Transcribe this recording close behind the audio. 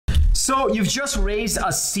So you've just raised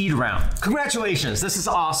a seed round. Congratulations, this is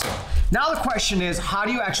awesome. Now the question is, how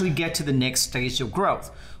do you actually get to the next stage of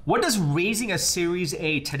growth? What does raising a Series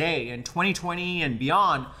A today in 2020 and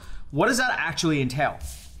beyond, what does that actually entail?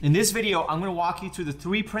 In this video, I'm gonna walk you through the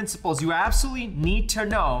 3 principles you absolutely need to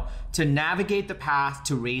know to navigate the path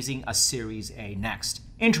to raising a Series A next.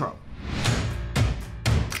 Intro.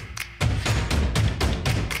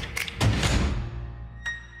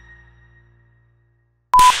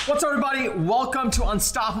 What's up, everybody? Welcome to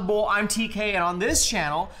Unstoppable. I'm TK, and on this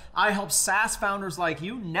channel, I help SaaS founders like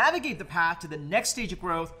you navigate the path to the next stage of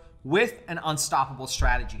growth with an unstoppable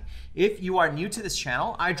strategy. If you are new to this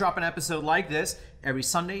channel, I drop an episode like this every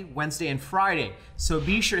Sunday, Wednesday, and Friday. So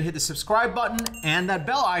be sure to hit the subscribe button and that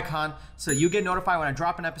bell icon so you get notified when I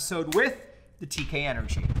drop an episode with the TK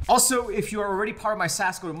energy. Also, if you are already part of my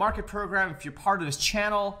SaaS Go-to-Market program, if you're part of this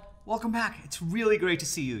channel, welcome back. It's really great to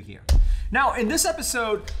see you here. Now, in this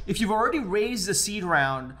episode, if you've already raised the seed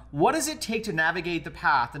round, what does it take to navigate the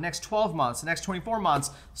path, the next 12 months, the next 24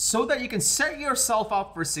 months, so that you can set yourself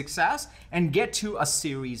up for success and get to a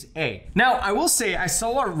Series A? Now, I will say, I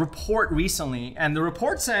saw a report recently, and the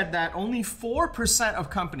report said that only 4% of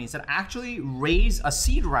companies that actually raise a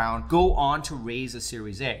seed round go on to raise a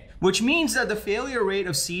Series A, which means that the failure rate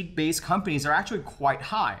of seed-based companies are actually quite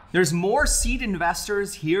high. There's more seed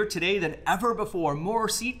investors here today than ever before, more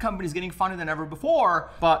seed companies getting funded than ever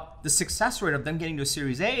before, but the success rate of them getting to a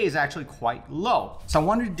Series A is actually quite low. So I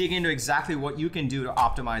wanted to dig into exactly what you can do to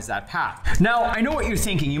optimize that path. Now, I know what you're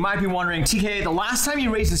thinking. You might be wondering, TK, the last time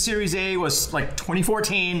you raised a Series A was like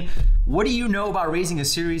 2014. What do you know about raising a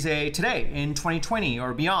Series A today in 2020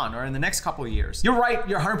 or beyond, or in the next couple of years? You're right,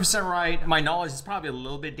 you're 100% right. My knowledge is probably a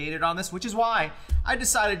little bit dated on this, which is why I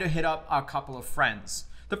decided to hit up a couple of friends.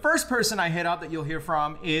 The first person I hit up that you'll hear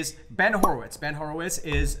from is Ben Horowitz. Ben Horowitz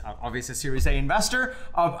is obviously a Series A investor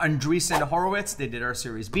of Andreessen Horowitz. They did our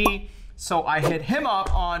Series B. So I hit him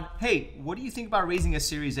up on, hey, what do you think about raising a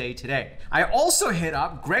Series A today? I also hit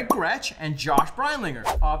up Gretsch and Josh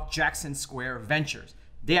Breinlinger of Jackson Square Ventures.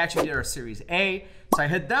 They actually did our Series A. So I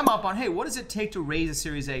hit them up on, hey, what does it take to raise a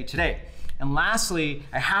Series A today? And lastly,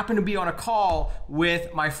 I happen to be on a call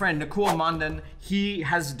with my friend Nakul Mandan. He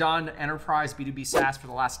has done enterprise B2B SaaS for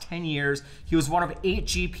the last 10 years. He was one of 8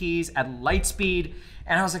 GPs at Lightspeed.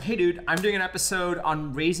 And I was like, hey dude, I'm doing an episode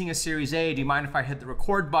on raising a Series A. Do you mind if I hit the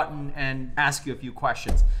record button and ask you a few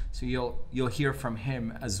questions? So you'll hear from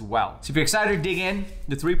him as well. So if you're excited to dig in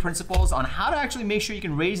the 3 principles on how to actually make sure you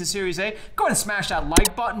can raise a Series A, go ahead and smash that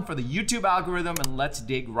like button for the YouTube algorithm, and let's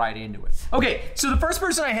dig right into it. Okay, so the first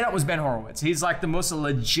person I hit up was Ben Horowitz. He's like the most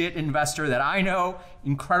legit investor that I know,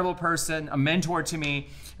 incredible person, a mentor to me.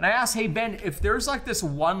 And I asked, hey Ben, if there's like this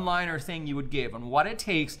one-liner thing you would give on what it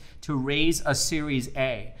takes to raise a Series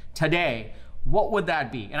A today, what would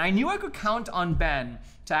that be? And I knew I could count on Ben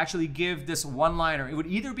to actually give this one-liner. It would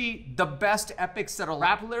either be the best epic set of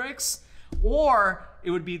rap lyrics, or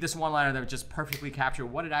it would be this one-liner that would just perfectly capture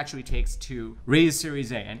what it actually takes to raise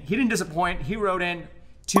Series A. And he didn't disappoint. He wrote in,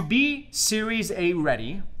 to be Series A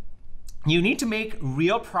ready, you need to make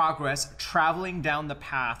real progress traveling down the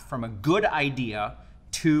path from a good idea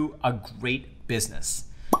to a great business.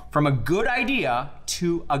 From a good idea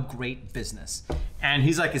to a great business. And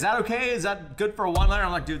he's like, is that okay? Is that good for a one-liner?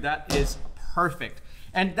 I'm like, dude, that is perfect.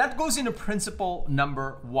 And that goes into principle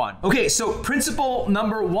number 1. Okay, so principle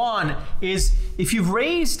number 1 is if you've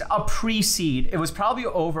raised a pre-seed, it was probably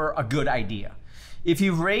over a good idea. If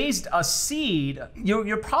you've raised a seed,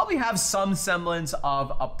 you'll probably have some semblance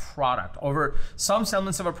of a product. Over some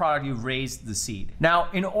semblance of a product, you've raised the seed. Now,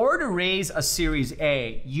 in order to raise a Series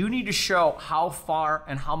A, you need to show how far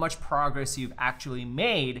and how much progress you've actually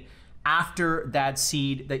made after that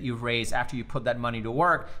seed that you've raised, after you put that money to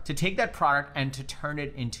work, to take that product and to turn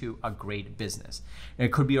it into a great business. And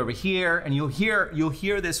it could be over here, and you'll hear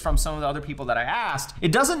this from some of the other people that I asked.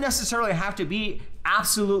 It doesn't necessarily have to be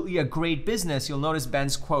absolutely a great business. You'll notice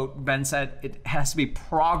Ben's quote. Ben said it has to be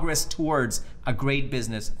progress towards a great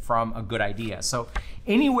business from a good idea. So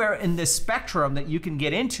anywhere in this spectrum that you can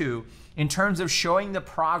get into in terms of showing the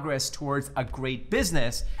progress towards a great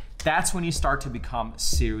business, that's when you start to become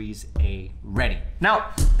Series A ready.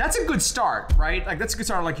 Now, that's a good start, right? Like that's a good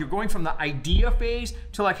start. Like you're going from the idea phase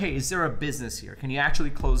to like, hey, is there a business here? Can you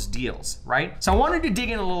actually close deals, right? So I wanted to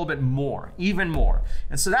dig in a little bit more, even more.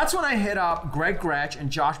 And so that's when I hit up Gretsch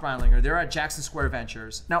and Josh Breinlinger. They're at Jackson Square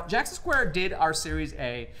Ventures. Now, Jackson Square did our Series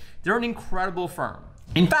A. They're an incredible firm.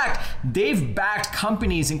 In fact, they've backed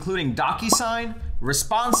companies including DocuSign,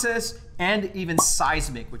 Responses, and even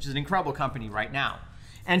Seismic, which is an incredible company right now.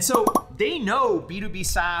 And so they know B2B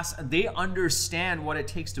SaaS, they understand what it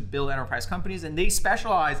takes to build enterprise companies, and they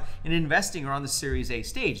specialize in investing around the Series A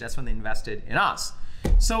stage. That's when they invested in us.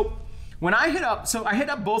 So when I hit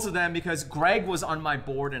up both of them because Greg was on my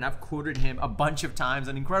board and I've quoted him a bunch of times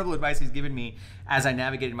on incredible advice he's given me as I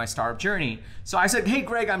navigated my startup journey. So I said, hey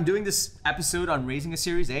Greg, I'm doing this episode on raising a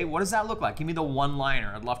Series A. What does that look like? Give me the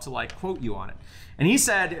one-liner. I'd love to like quote you on it. And he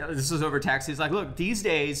said, this was over text, he's like, look, these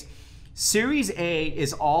days, Series A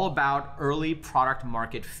is all about early product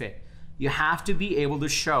market fit. You have to be able to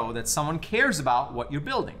show that someone cares about what you're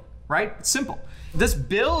building, right? It's simple. This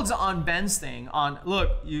builds on Ben's thing on,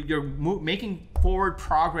 look, you're making forward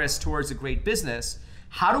progress towards a great business.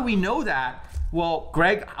 How do we know that? Well,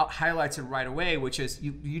 Greg highlights it right away, which is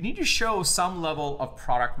you need to show some level of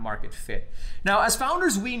product market fit. Now, as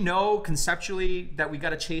founders, we know conceptually that we got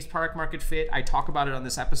to chase product market fit. I talk about it on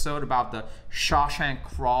this episode about the Shawshank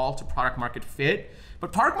crawl to product market fit.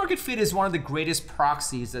 But product market fit is one of the greatest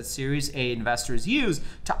proxies that Series A investors use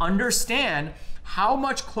to understand how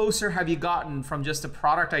much closer have you gotten from just a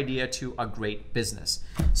product idea to a great business.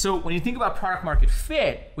 So when you think about product market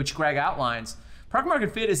fit, which Greg outlines, product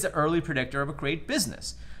market fit is the early predictor of a great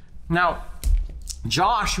business. Now,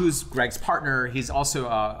 Josh, who's Greg's partner, he's also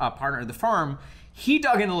a partner of the firm, he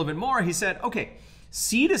dug in a little bit more. He said, okay,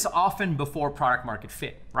 seed is often before product market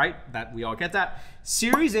fit, right? That we all get that.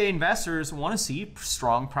 Series A investors want to see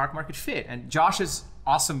strong product market fit. And Josh is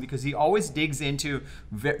awesome because he always digs into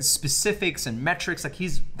specifics and metrics. Like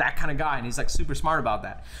he's that kind of guy and he's like super smart about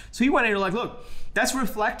that. So he went in and like, look, that's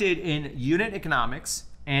reflected in unit economics,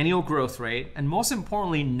 annual growth rate, and most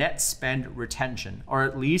importantly, net spend retention, or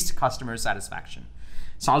at least customer satisfaction.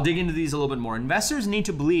 So I'll dig into these a little bit more. Investors need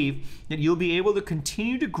to believe that you'll be able to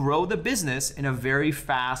continue to grow the business in a very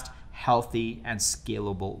fast, healthy, and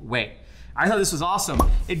scalable way. I thought this was awesome.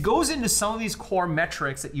 It goes into some of these core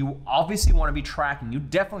metrics that you obviously want to be tracking. You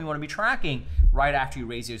definitely want to be tracking right after you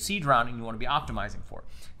raise your seed round and you want to be optimizing for.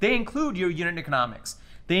 They include your unit economics.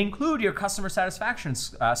 They include your customer satisfaction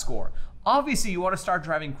score. Obviously, you want to start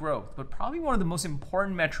driving growth, but probably one of the most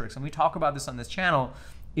important metrics, and we talk about this on this channel,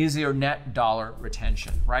 is your net dollar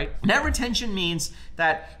retention, right? Net retention means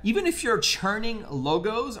that even if you're churning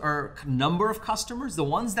logos or number of customers, the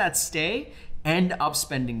ones that stay end up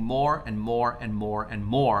spending more and more and more and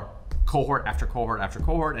more, cohort after cohort after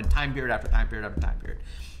cohort, and time period after time period after time period.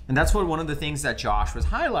 And that's what one of the things that Josh was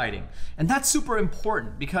highlighting. And that's super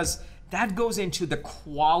important because that goes into the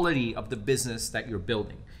quality of the business that you're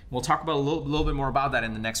building. We'll talk about a little bit more about that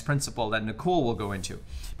in the next principle that Nakul will go into.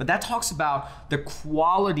 But that talks about the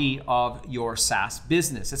quality of your SaaS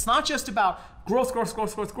business. It's not just about growth.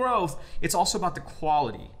 It's also about the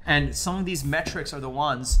quality. And some of these metrics are the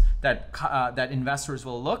ones that that investors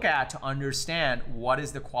will look at to understand what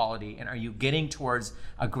is the quality and are you getting towards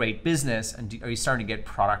a great business and are you starting to get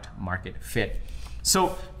product market fit. So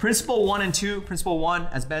principle 1 and 2, principle 1,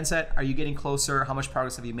 as Ben said, are you getting closer? How much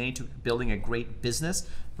progress have you made to building a great business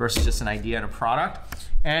versus just an idea and a product?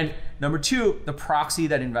 And number 2, the proxy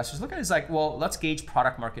that investors look at is like, well, let's gauge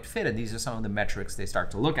product market fit. And these are some of the metrics they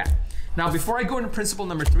start to look at. Now, before I go into principle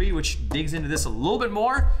number 3, which digs into this a little bit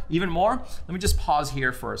more, even more, let me just pause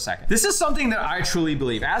here for a second. This is something that I truly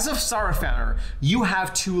believe. As a startup founder, you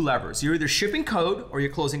have 2 levers. You're either shipping code or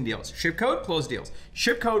you're closing deals. Ship code, close deals.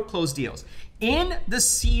 Ship code, close deals. In the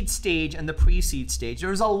seed stage and the pre-seed stage,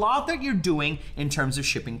 there's a lot that you're doing in terms of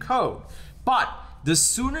shipping code. But the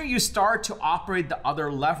sooner you start to operate the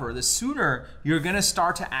other lever, the sooner you're gonna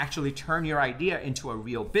start to actually turn your idea into a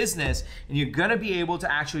real business, and you're gonna be able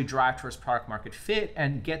to actually drive towards product market fit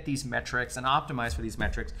and get these metrics and optimize for these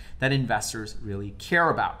metrics that investors really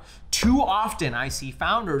care about. Too often I see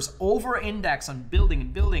founders over-index on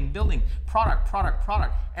building product,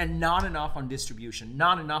 and not enough on distribution,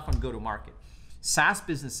 not enough on go-to-market. SaaS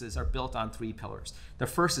businesses are built on 3 pillars. The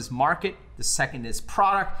first is market, the second is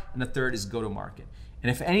product, and the third is go-to-market. And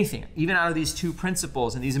if anything, even out of these 2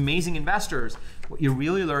 principles and these amazing investors, what you're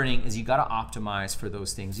really learning is you gotta optimize for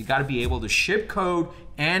those things. You gotta be able to ship code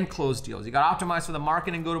and close deals. You gotta optimize for the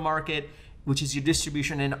market and go-to-market, which is your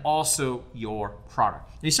distribution and also your product.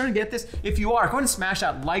 Are you starting to get this? If you are, go ahead and smash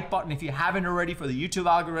that like button if you haven't already for the YouTube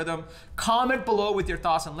algorithm. Comment below with your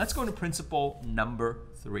thoughts, and let's go into principle number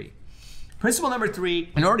 3. Principle number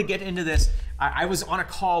 3, in order to get into this, I was on a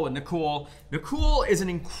call with Nakul. Nakul is an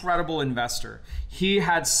incredible investor. He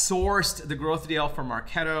had sourced the growth deal from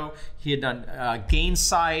Marketo. He had done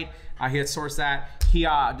Gainsight. He had sourced that. He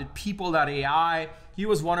did People.ai. He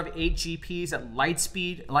was one of 8 GPs at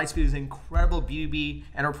Lightspeed. Lightspeed is an incredible B2B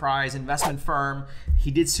enterprise investment firm.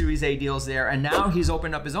 He did Series A deals there, and now he's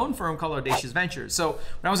opened up his own firm called Audacious Ventures. So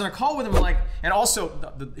when I was on a call with him, I'm like, and also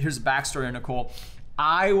here's the backstory, Nakul.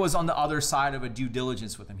 I was on the other side of a due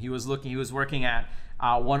diligence with him. He was working at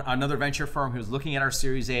another venture firm. He was looking at our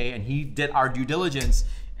Series A, and he did our due diligence.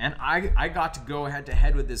 And I got to go head to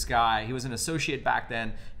head with this guy. He was an associate back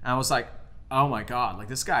then. And I was like, oh my God, like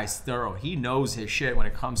this guy's thorough. He knows his shit when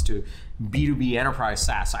it comes to B2B enterprise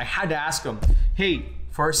SaaS. So I had to ask him, hey,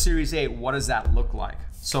 for our Series A, what does that look like?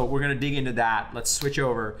 So we're gonna dig into that. Let's switch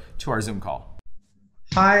over to our Zoom call.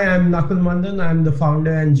 Hi, I'm Nakul Mandan. I'm the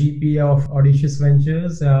founder and GP of Audacious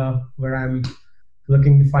Ventures, where I'm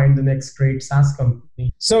looking to find the next great SaaS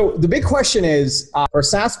company. So the big question is, for a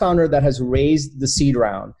SaaS founder that has raised the seed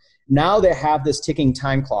round, now they have this ticking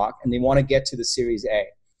time clock and they want to get to the Series A.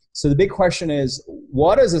 So the big question is,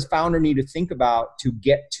 what does a founder need to think about to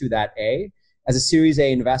get to that A? As a Series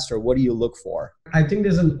A investor, what do you look for? I think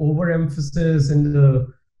there's an overemphasis in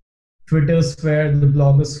the Twitter sphere, the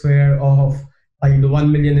blogger sphere of like the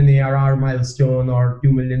 1 million in ARR milestone or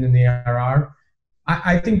 2 million in ARR.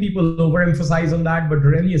 I think people overemphasize on that, but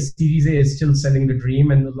really a Series A is still selling the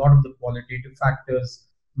dream, and a lot of the qualitative factors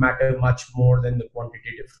matter much more than the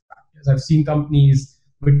quantitative factors. I've seen companies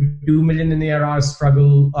with 2 million in ARR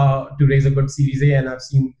struggle to raise a good Series A, and I've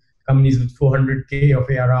seen companies with 400K of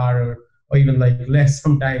ARR or even like less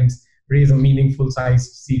sometimes raise a meaningful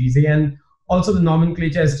size Series A. And also the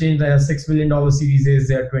nomenclature has changed. There are $6 million Series A's,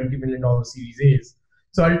 there are $20 million Series A's.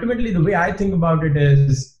 So ultimately the way I think about it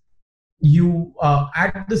is, you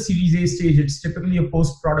at the Series A stage, it's typically a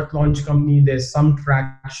post-product launch company. There's some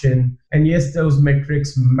traction, and yes, those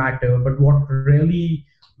metrics matter, but what really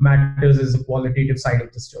matters is the qualitative side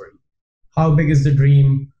of the story. How big is the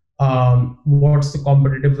dream? What's the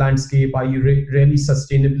competitive landscape? Are you really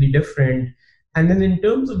sustainably different? And then in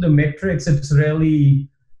terms of the metrics, it's really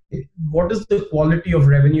what is the quality of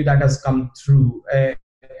revenue that has come through?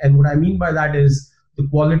 And what I mean by that is the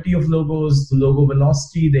quality of logos, the logo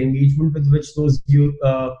velocity, the engagement with which those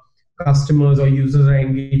customers or users are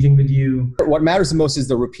engaging with you. What matters the most is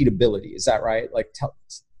the repeatability. Is that right? Like,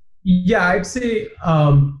 yeah, I'd say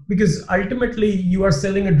because ultimately you are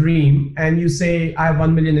selling a dream, and you say I have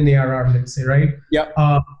 1 million in ARR, let's say, right?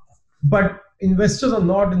 Yeah. But investors are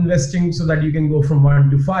not investing so that you can go from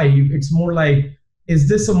 1 to 5. It's more like, is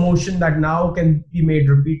this a motion that now can be made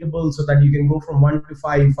repeatable so that you can go from 1 to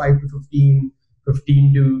 5, 5 to 15,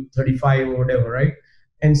 15 to 35 or whatever, right?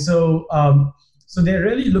 And so, so they're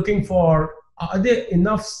really looking for, are there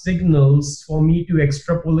enough signals for me to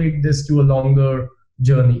extrapolate this to a longer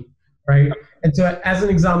journey, right? And so as an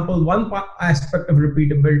example, one aspect of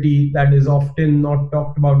repeatability that is often not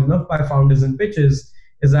talked about enough by founders in pitches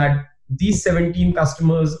is that these 17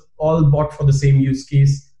 customers all bought for the same use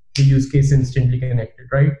case, the use case instantly connected,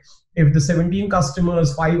 right? If the 17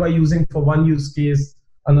 customers, 5 are using for one use case,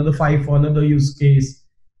 another 5 for another use case,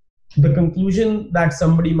 the conclusion that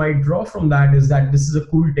somebody might draw from that is that this is a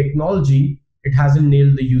cool technology. It hasn't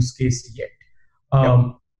nailed the use case yet.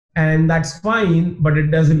 And that's fine, but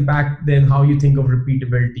it does impact then how you think of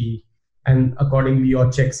repeatability and accordingly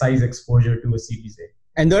your check size exposure to a Series A.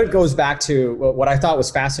 And there it goes back to what I thought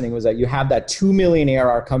was fascinating was that you have that 2 million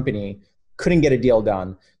ARR company couldn't get a deal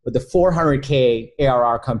done, but the 400K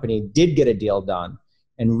ARR company did get a deal done.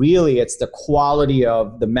 And really, it's the quality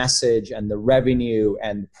of the message and the revenue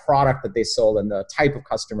and the product that they sold and the type of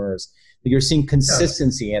customers that you're seeing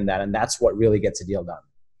consistency in that. And that's what really gets a deal done.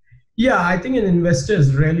 Yeah, I think an investor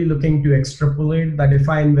is really looking to extrapolate that if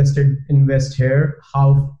I invest here,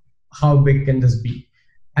 how big can this be?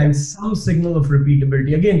 And some signal of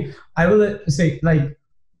repeatability. Again, I will say like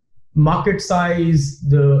market size,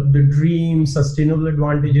 the dream, sustainable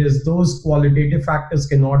advantages, those qualitative factors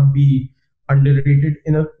cannot be underrated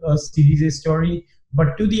in a Series A story,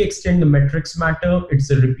 but to the extent the metrics matter, it's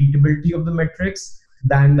the repeatability of the metrics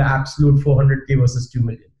than the absolute 400K versus 2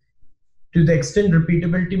 million. To the extent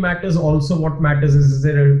repeatability matters, also what matters is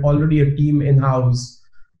there already a team in-house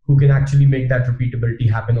who can actually make that repeatability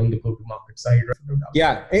happen on the go-to-market side.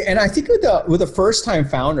 Yeah, and I think with a first-time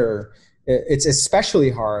founder, it's especially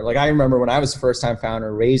hard. Like I remember when I was a first-time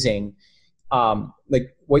founder raising,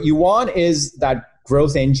 like what you want is that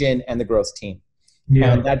growth engine and the growth team.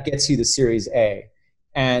 Yeah. And that gets you the Series A.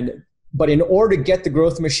 But in order to get the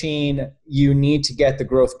growth machine, you need to get the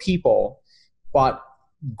growth people. But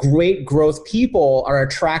great growth people are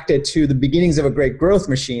attracted to the beginnings of a great growth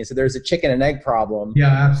machine. So there's a chicken and egg problem.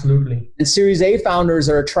 Yeah, absolutely. And Series A founders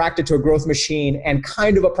are attracted to a growth machine and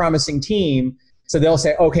kind of a promising team. So they'll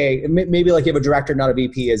say, okay, maybe like you have a director, not a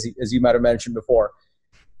VP, as you might have mentioned before.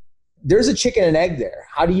 there's a chicken and egg there.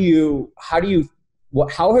 How have you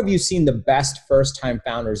seen the best first-time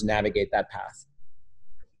founders navigate that path?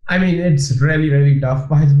 I mean, it's really, really tough,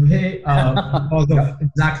 by the way, because of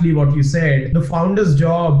exactly what you said. The founder's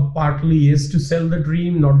job partly is to sell the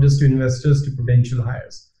dream, not just to investors, to potential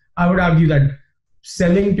hires. I would argue that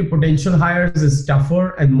selling to potential hires is tougher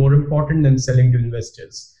and more important than selling to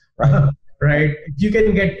investors. Right? If you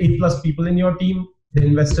can get 8+ people in your team, the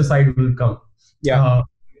investor side will come.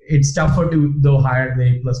 It's tougher to though hire the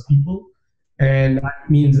 8+ people, and that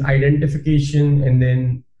means identification and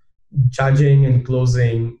then judging and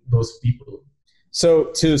closing those people. So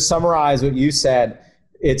to summarize what you said,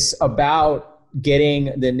 it's about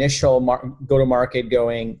getting the initial go-to-market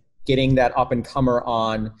going, getting that up-and-comer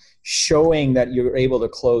on, showing that you're able to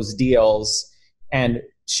close deals, and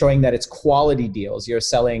showing that it's quality deals. You're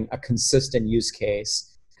selling a consistent use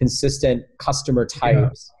case, consistent customer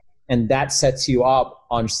types, and that sets you up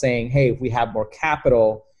on saying, hey, if we have more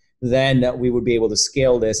capital, then we would be able to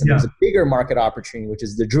scale this. And there's a bigger market opportunity, which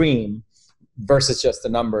is the dream, versus just the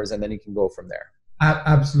numbers, and then you can go from there.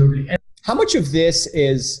 Absolutely. How much of this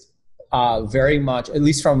is very much, at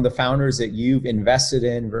least from the founders that you've invested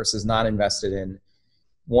in versus not invested in?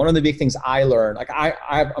 One of the big things I learned, like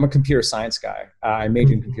I'm a computer science guy. I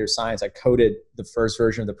majored in computer science. I coded the first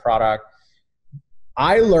version of the product.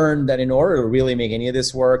 I learned that in order to really make any of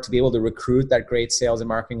this work, to be able to recruit that great sales and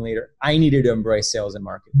marketing leader, I needed to embrace sales and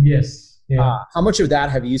marketing. Yes. Yeah. How much of that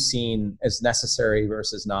have you seen as necessary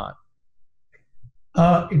versus not?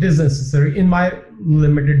 It is necessary. In my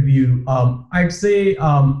limited view, I'd say,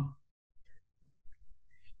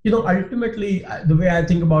 ultimately, the way I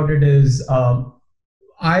think about it is,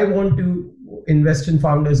 I want to invest in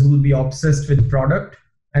founders who will be obsessed with product,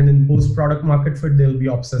 and in post-product market fit, they'll be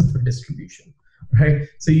obsessed with distribution. Right?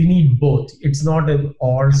 So you need both. It's not an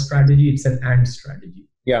or strategy, it's an and strategy.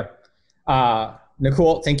 Yeah.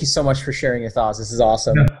 Nakul, thank you so much for sharing your thoughts. This is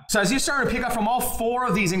awesome. Yeah. So as you start to pick up from all 4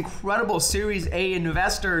 of these incredible Series A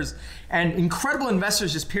investors and incredible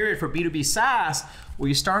investors just period for B2B SaaS, what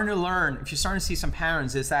you're starting to learn, if you're starting to see some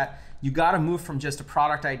patterns, is that you got to move from just a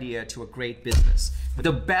product idea to a great business. But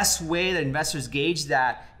the best way that investors gauge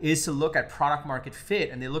that is to look at product market fit,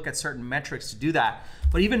 and they look at certain metrics to do that.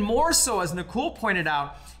 But even more so, as Nakul pointed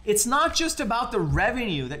out, it's not just about the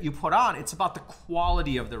revenue that you put on, it's about the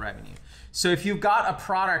quality of the revenue. So if you've got a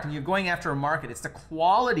product and you're going after a market, it's the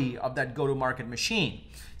quality of that go-to-market machine.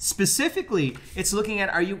 Specifically, it's looking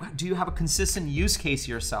at, do you have a consistent use case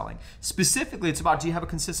you're selling? Specifically, it's about, do you have a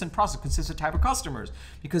consistent process, consistent type of customers?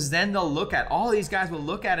 Because then they'll look at, all these guys will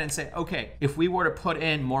look at it and say, okay, if we were to put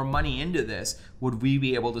in more money into this, would we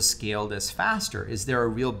be able to scale this faster? Is there a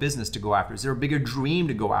real business to go after? Is there a bigger dream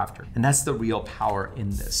to go after? And that's the real power in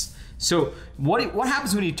this. So what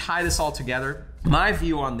happens when you tie this all together? My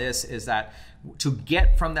view on this is that to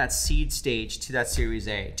get from that seed stage to that Series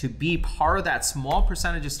A, to be part of that small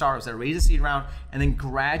percentage of startups that raise a seed round and then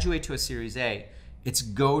graduate to a Series A, it's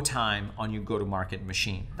go time on your go-to-market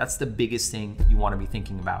machine. That's the biggest thing you want to be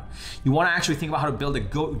thinking about. You want to actually think about how to build a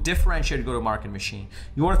differentiated go-to-market machine.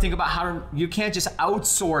 You want to think about you can't just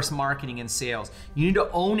outsource marketing and sales. You need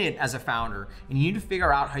to own it as a founder, and you need to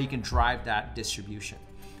figure out how you can drive that distribution.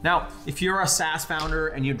 Now, if you're a SaaS founder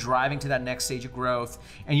and you're driving to that next stage of growth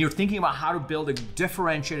and you're thinking about how to build a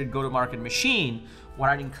differentiated go-to-market machine, what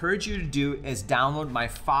I'd encourage you to do is download my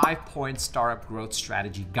 5-point startup growth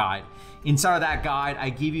strategy guide. Inside of that guide, I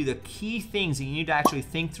give you the key things that you need to actually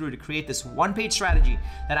think through to create this 1-page strategy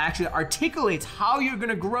that actually articulates how you're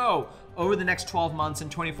gonna grow over the next 12 months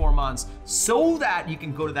and 24 months so that you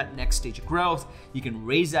can go to that next stage of growth, you can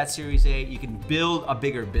raise that Series A, you can build a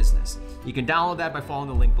bigger business. You can download that by following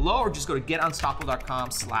the link below or just go to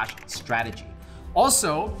getunstoppable.com/strategy.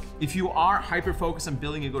 Also, if you are hyper-focused on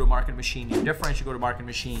building a go-to-market machine, your differentiated go-to-market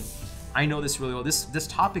machine, I know this really well. This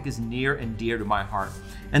topic is near and dear to my heart.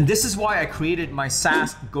 And this is why I created my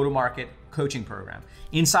SaaS go-to-market coaching program.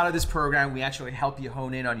 Inside of this program, we actually help you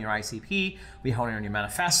hone in on your ICP, we hone in on your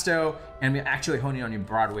manifesto, and we actually hone in on your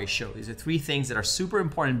Broadway show. These are 3 things that are super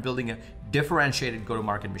important in building a differentiated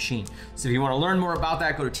go-to-market machine. So if you want to learn more about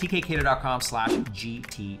that, go to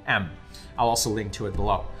tkkader.com/GTM. I'll also link to it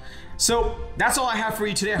below. So that's all I have for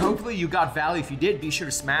you today. Hopefully you got value. If you did, be sure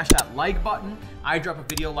to smash that like button. I drop a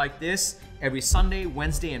video like this every Sunday,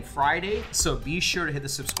 Wednesday, and Friday. So be sure to hit the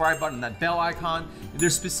subscribe button, that bell icon. If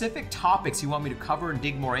there's specific topics you want me to cover and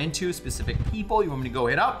dig more into, specific people you want me to go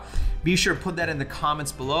hit up, be sure to put that in the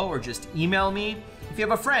comments below or just email me. If you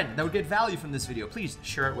have a friend that would get value from this video, please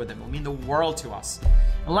share it with them. It will mean the world to us.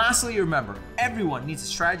 And lastly, remember, everyone needs a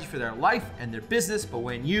strategy for their life and their business, but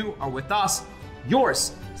when you are with us,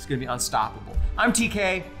 yours is going to be unstoppable. I'm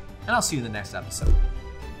TK. and I'll see you in the next episode.